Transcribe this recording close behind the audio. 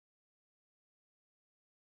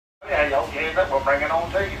Yeah, y'all get up, we'll bring it on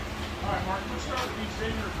to you. Alright, Mark, let's start with these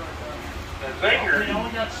zingers right there. The zinger. We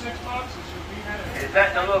only got 6 boxes, so we had it. Is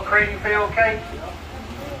that the little cream filled cake? Yep.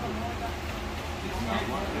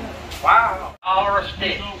 Wow. $1 a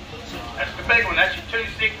stick. That's the big one. That's your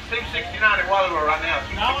 $2.69 at Wallywood right now.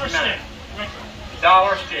 $1 a stick. $1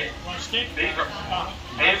 a stick. Want a stick? These are.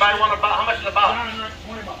 Anybody want to buy? How much is a box? John,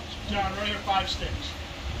 20 bucks. John, regular 5 sticks.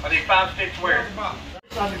 I need 5 sticks where?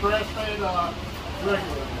 On the grass fed,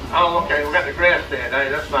 regular. Oh, okay. We got the grass fed. Hey,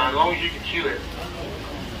 that's fine. As long as you can chew it.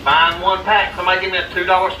 Buying 1 pack. Somebody give me a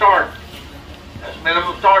 $2 start. That's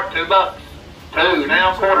minimum start. $2. 2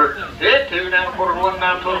 now quarter. Yeah, 2 now quarter. 1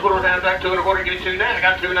 9 2 quarter. Down back 2 1/4. Give me 2 now. I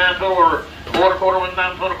got 2 9 or quarter. 1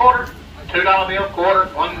 9 2 1/4. $2 bill quarter.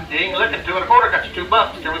 1 you ain't looking 2 1/4. Got you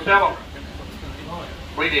 $2. Can we sell them?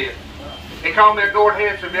 We did. They call me a gourd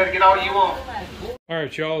head, so you better get all you want. All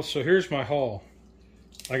right, y'all. So here's my haul.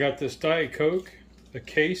 I got this Diet Coke, a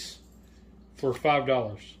case, for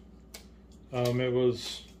 $5. It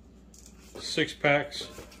was 6 packs.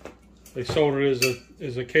 They sold it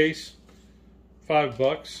as a case,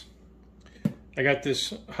 $5. I got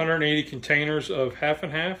this 180 containers of half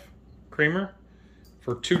and half creamer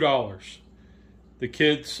for $2. The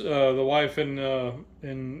kids, the wife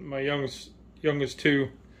and my youngest 2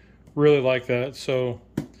 really like that. So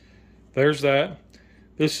there's that.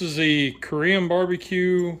 This is the Korean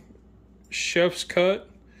barbecue chef's cut,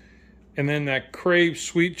 and then that Crave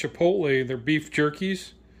sweet chipotle. They're beef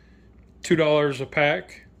jerkies, $2 a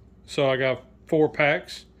pack. So I got 4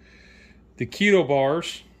 packs. The keto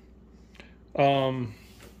bars,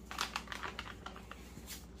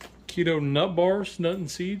 keto nut bars, nut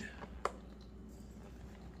and seed,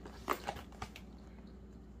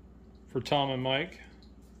 for Tom and Mike,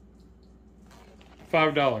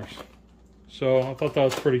 $5. So I thought that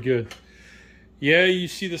was pretty good. Yeah, you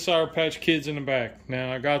see the Sour Patch Kids in the back.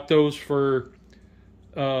 Now I got those for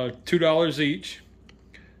 $2 each,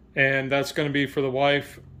 and that's going to be for the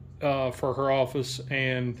wife, for her office,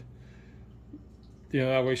 and you know,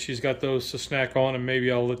 that way she's got those to snack on, and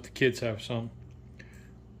maybe I'll let the kids have some.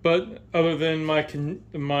 But other than my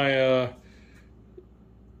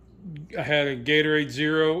I had a Gatorade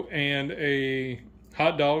Zero and a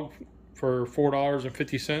hot dog for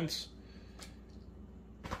 $4.50.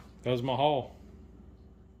 That was my haul.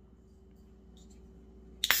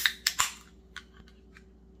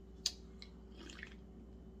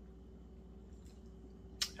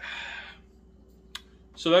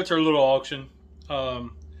 So that's our little auction.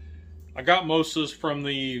 I got most of this from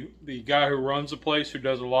the guy who runs the place, who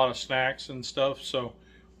does a lot of snacks and stuff. So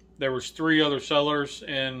there was 3 other sellers,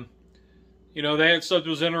 and you know, they had stuff that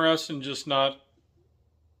was interesting, just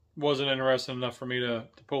wasn't interesting enough for me to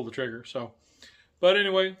pull the trigger. So, but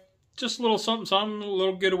anyway, just a little something, a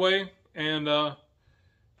little getaway, and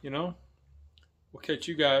you know, we'll catch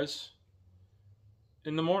you guys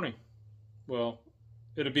in the morning. Well,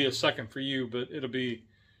 it'll be a second for you, but it'll be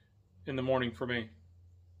in the morning for me.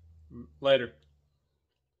 Later.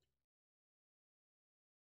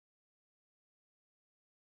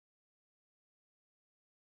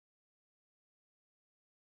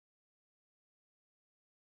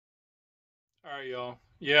 All right, y'all.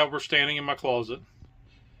 Yeah, we're standing in my closet.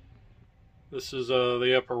 This is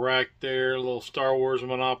the upper rack there, a little Star Wars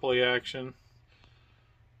Monopoly action.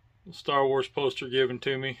 Star Wars poster given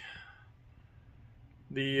to me.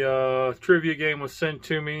 The trivia game was sent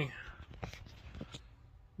to me.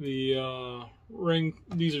 The ring,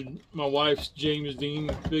 these are my wife's James Dean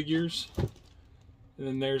figures. And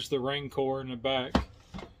then there's the Rancor in the back.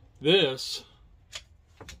 This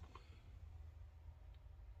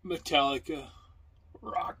Metallica,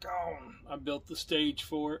 rock on. I built the stage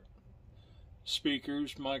for it.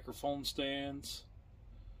 Speakers, microphone stands.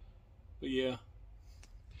 But yeah.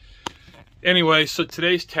 Anyway, so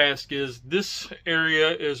today's task is, this area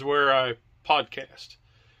is where I podcast.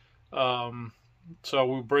 So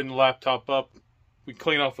we bring the laptop up. We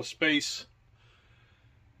clean off a space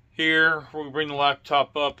here. We bring the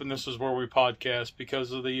laptop up, and this is where we podcast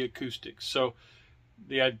because of the acoustics. So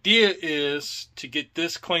the idea is to get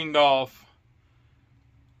this cleaned off,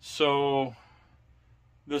 so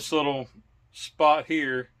this little spot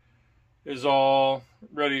here is all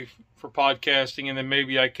ready for podcasting, and then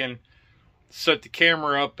maybe I can set the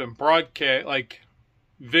camera up and broadcast, like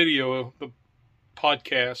video the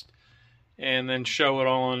podcast, and then show it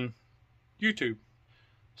on YouTube.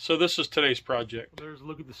 So this is today's project. There's a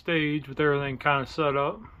look at the stage with everything kind of set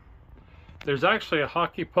up. There's actually a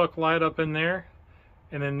hockey puck light up in there,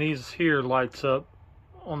 and then these here lights up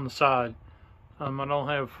on the side. I don't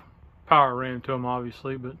have power ran to them,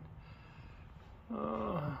 obviously, but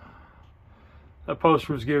That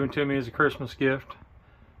poster was given to me as a Christmas gift.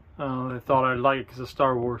 They thought I'd like it because of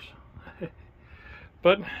Star Wars.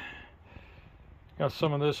 But got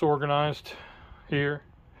some of this organized here.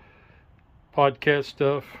 Podcast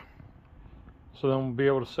stuff. So then we'll be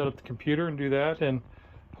able to set up the computer and do that. And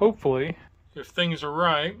hopefully, if things are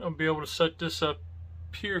right, I'll be able to set this up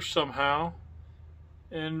here somehow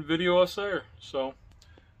and video us there. So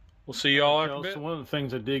we'll see y'all after a bit. So one of the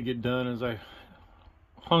things I did get done is I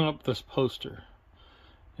hung up this poster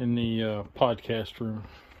in the podcast room.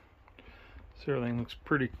 So everything looks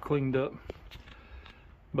pretty cleaned up.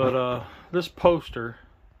 But this poster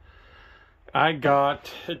I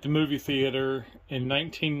got at the movie theater in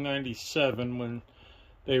 1997 when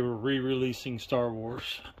they were re-releasing Star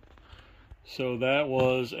Wars. So that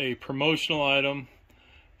was a promotional item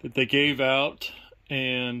that they gave out,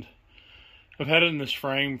 and I've had it in this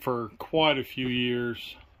frame for quite a few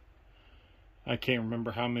years. I can't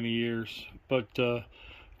remember how many years, but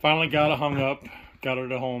finally got it hung up, got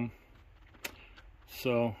it at home.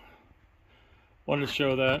 So wanted to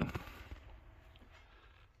show that.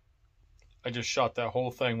 I just shot that whole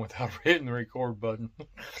thing without hitting the record button.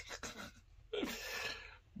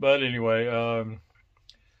 But anyway,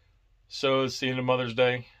 so it's the end of Mother's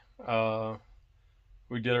Day.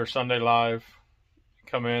 We did our Sunday live.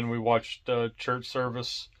 Come in, we watched church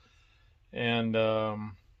service, and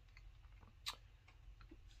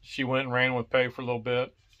she went and ran with Pay for a little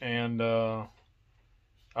bit, and I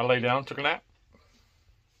lay down, took a nap.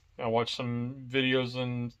 I watched some videos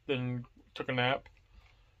and then took a nap.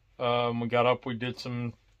 We got up, we did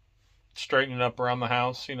some straightening up around the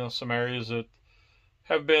house, you know, some areas that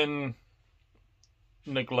have been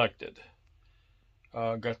neglected.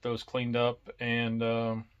 Got those cleaned up, and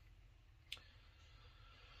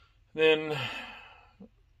then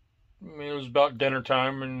it was about dinner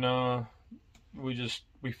time, and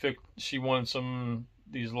she wanted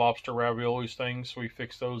these lobster raviolis things, so we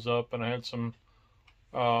fixed those up, and I had some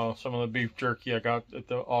of the beef jerky I got at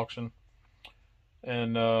the auction.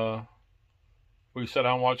 And we sat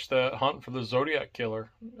down and watched that hunt for the Zodiac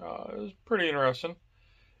Killer. It was pretty interesting.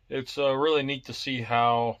 It's really neat to see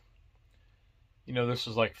how, you know, this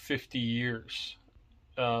is like 50 years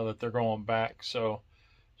that they're going back. So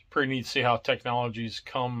it's pretty neat to see how technology's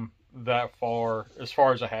come that far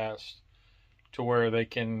as it has, to where they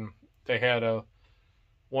had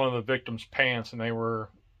one of the victim's pants, and they were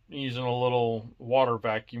using a little water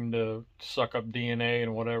vacuum to suck up DNA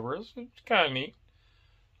and whatever. It's kind of neat.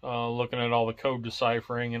 Looking at all the code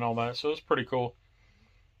deciphering and all that. So it's pretty cool.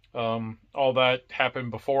 All that happened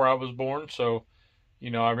before I was born. So, you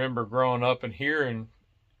know, I remember growing up and hearing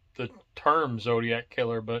the term Zodiac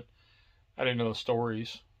Killer, but I didn't know the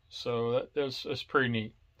stories. So that's pretty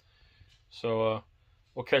neat. So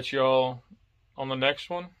we'll catch y'all on the next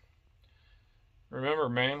one. Remember,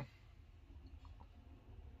 man,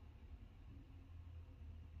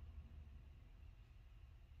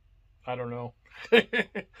 I don't know.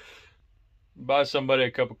 Buy somebody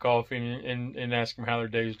a cup of coffee and ask them how their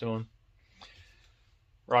day's doing.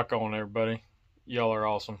 Rock on, everybody. Y'all are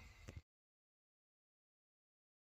awesome.